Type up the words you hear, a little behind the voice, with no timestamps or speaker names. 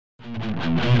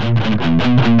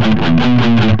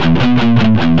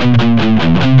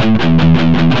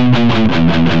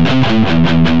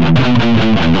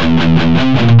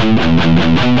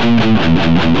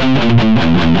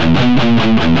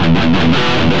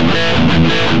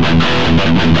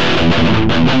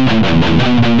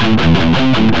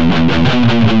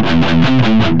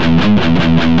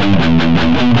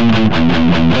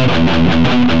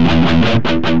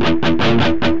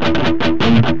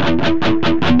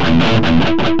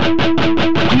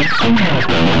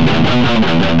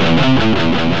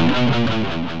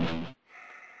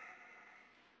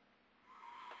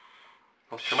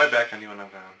I'll turn my back on you when I'm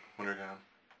gone. When we're gone.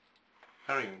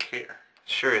 I don't even care. It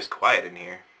sure is quiet in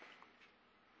here.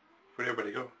 Where'd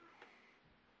everybody go?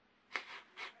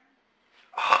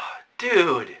 Oh,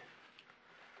 dude.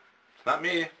 It's not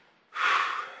me.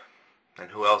 And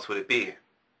who else would it be?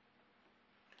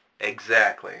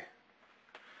 Exactly.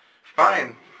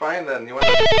 Fine. Fine then. You want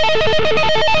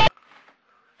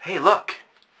Hey, look.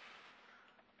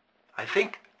 I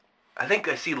think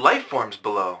I see life forms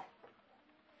below.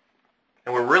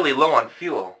 And we're really low on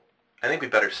fuel. I think we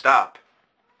better stop.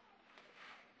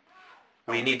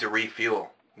 We need to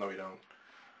refuel. No, we don't.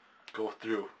 Go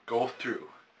through. Go through.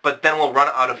 But then we'll run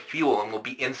out of fuel and we'll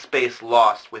be in space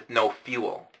lost with no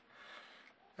fuel.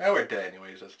 Well, we're dead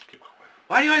anyways. Let's keep going.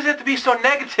 Why do you always have to be so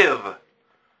negative?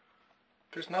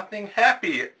 There's nothing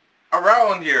happy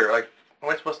around here. Like, what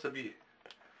am I supposed to be?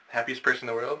 Happiest person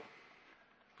in the world?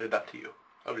 Leave it up to you.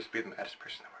 I'll just be the maddest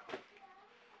person in the world.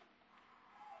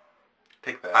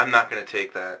 Take that. I'm not going to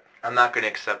take that. I'm not going to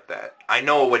accept that. I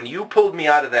know when you pulled me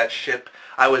out of that ship,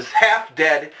 I was half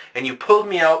dead, and you pulled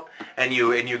me out, and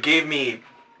you gave me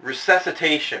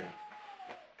resuscitation,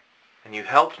 and you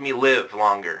helped me live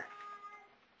longer.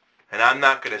 And I'm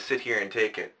not going to sit here and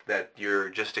take it that you're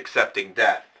just accepting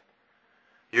death.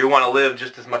 You want to live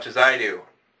just as much as I do.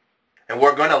 And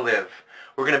we're going to live.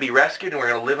 We're going to be rescued, and we're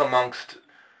going to live amongst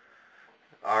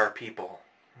our people.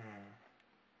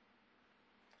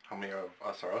 How many of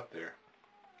us are out there?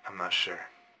 I'm not sure.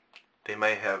 They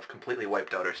may have completely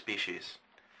wiped out our species.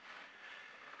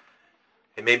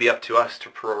 It may be up to us to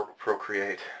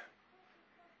procreate.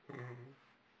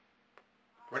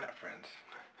 We're not friends.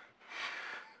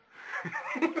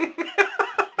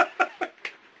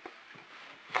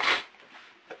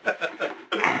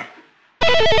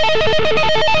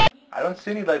 I don't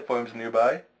see any life forms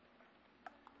nearby.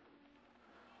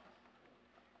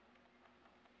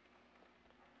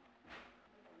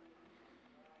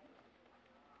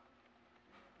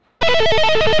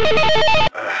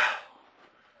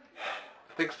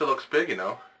 The thing still looks big, you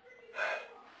know.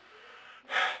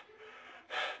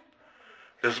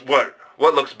 This what?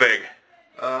 What looks big?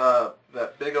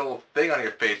 That big old thing on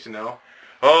your face, you know.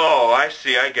 Oh, I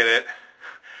see. I get it.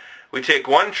 We take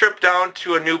one trip down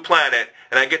to a new planet,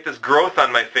 and I get this growth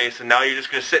on my face, and now you're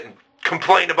just going to sit and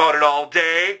complain about it all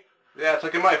day? Yeah, it's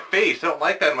like in my face. I don't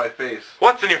like that in my face.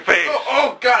 What's in your face?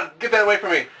 Oh, God! Get that away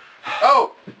from me!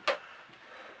 Oh!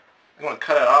 I'm going to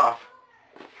cut it off.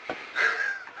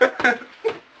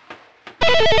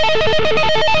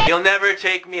 You'll never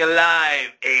take me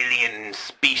alive, alien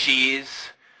species.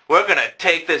 We're going to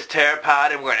take this Terra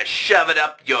Pod and we're going to shove it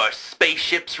up your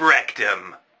spaceship's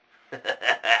rectum.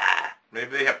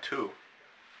 Maybe they have two.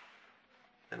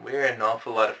 And we're in an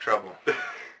awful lot of trouble.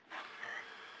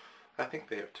 I think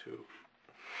they have two.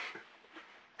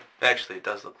 Actually, it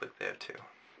does look like they have two.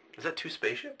 Is that two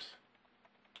spaceships?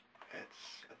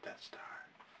 It's a Death Star.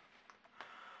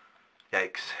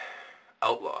 Yikes.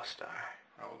 Outlaw Star.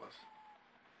 All of us.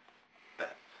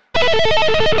 Death.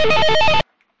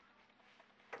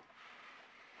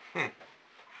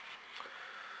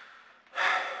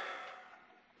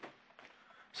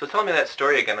 So tell me that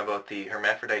story again about the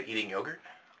hermaphrodite eating yogurt.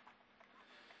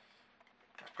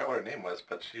 I forgot what her name was,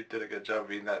 but she did a good job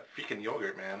of eating that freaking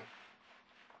yogurt, man.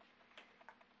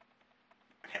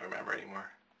 I can't remember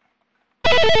anymore.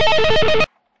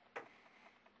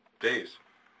 Days.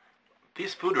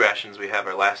 These food rations we have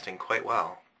are lasting quite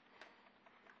well.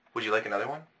 Would you like another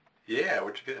one? Yeah,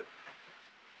 where'd you get it?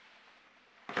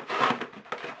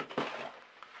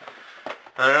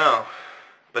 I don't know,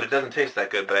 but it doesn't taste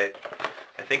that good, but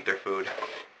I think they're food.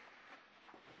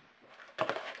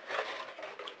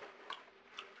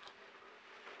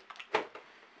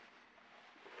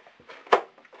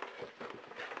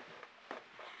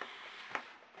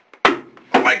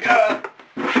 Oh my God!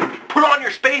 Put on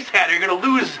your space hat or you're going to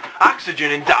lose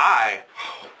oxygen and die.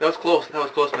 That was close. That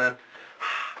was close, man.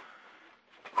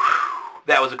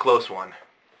 That was a close one.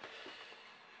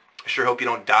 I sure hope you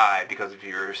don't die because of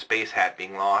your space hat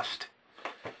being lost.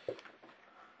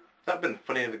 It's not been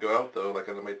funny to go out though, like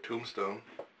on my tombstone.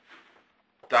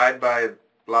 Died by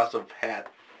loss of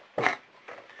hat.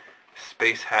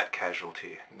 Space hat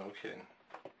casualty. No kidding.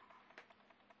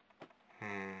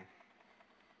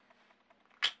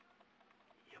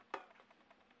 Yep.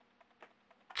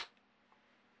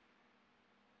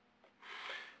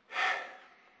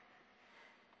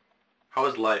 How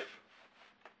is life?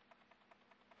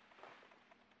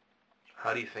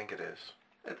 How do you think it is?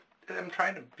 I'm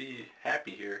trying to be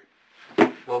happy here.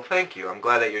 Well, thank you. I'm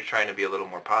glad that you're trying to be a little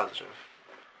more positive.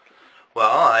 Well,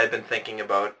 I've been thinking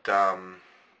about a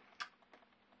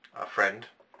friend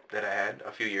that I had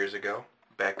a few years ago,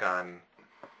 back on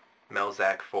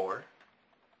Melzac 4.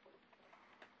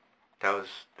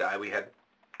 We had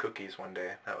cookies one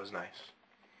day. That was nice.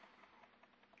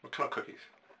 What kind of cookies?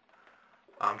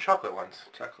 Chocolate ones.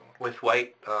 Chocolate ones. With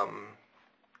white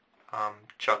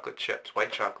chocolate chips.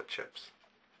 White chocolate chips.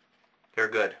 They're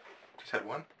good. Just had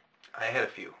one? I had a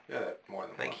few. Yeah, more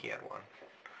than I think one. he had one.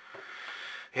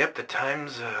 Yep, the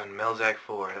times on Melzac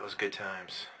 4. That was good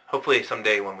times. Hopefully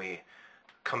someday when we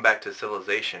come back to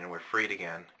civilization and we're freed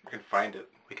again, We can find it.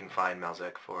 we can find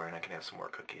Melzac 4 and I can have some more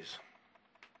cookies.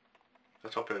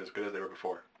 Let's hope they're as good as they were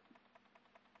before.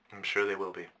 I'm sure they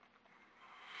will be.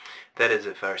 That is,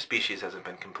 if our species hasn't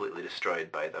been completely destroyed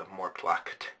by the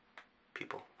Morplocht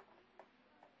people.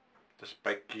 The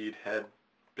spiky head,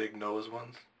 big nose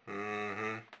ones.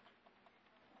 Mm-hmm.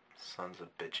 Sons of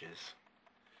bitches.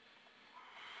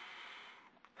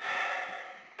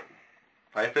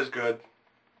 Life is good.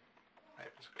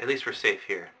 Life is good. At least we're safe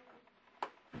here.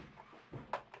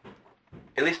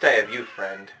 At least I have you,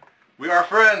 friend. We are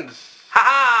friends.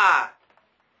 Ha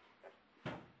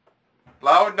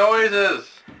Loud noises.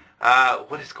 ha!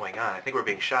 What is going on? I think we're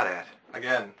being shot at.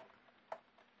 Again.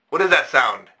 What is that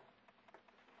sound?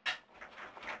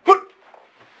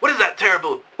 What is that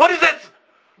terrible? What is that?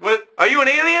 What? Are you an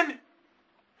alien?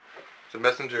 It's a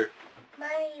messenger.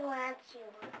 Mommy wants you.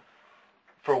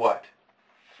 For what?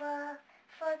 For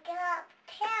get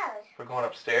upstairs. We're going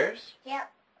upstairs?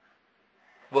 Yep.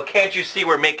 Well, can't you see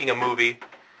we're making a movie?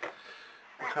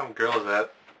 What kind of girl is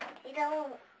that? You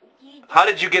don't. You How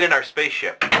did you get in our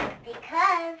spaceship?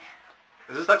 because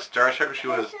Is this like Star Trek where she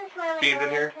was this is when beamed in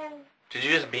here? Did you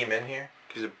just beam in here?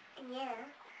 Yeah.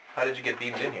 How did you get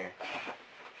beamed in here?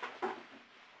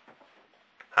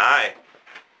 Hi.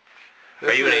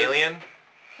 Are you an alien?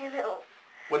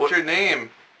 What's your name?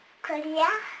 Korea?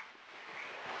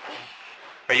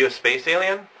 Are you a space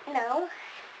alien? No.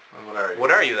 Well, what are you?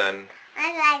 What are you then?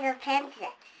 I like a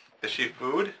princess. Is she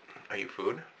food? Are you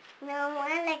food? No,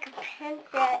 I like a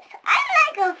princess. I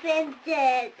like a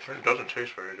princess. It doesn't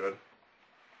taste very good.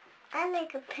 I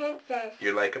like a princess.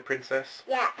 You're like a princess?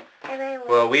 Yeah. And I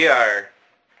Well, we are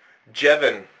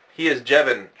Jevin. He is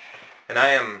Jevin. And I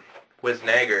am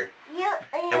Jaeger.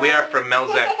 And we are from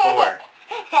Melzac 4.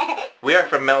 We are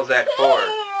from Melzac 4.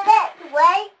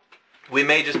 What? We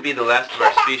may just be the last of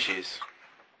our species,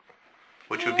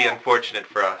 which would be unfortunate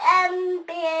for us.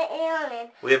 Be an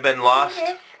alien. We have been lost.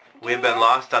 We have been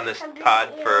lost on this pod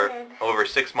for over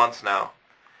 6 months now,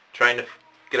 trying to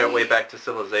get our way back to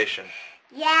civilization.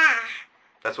 Yeah.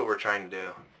 That's what we're trying to do.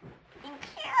 Thank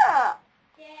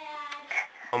you.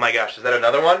 Oh my gosh, is that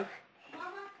another one?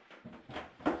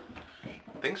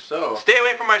 I think so. Stay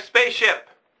away from our spaceship!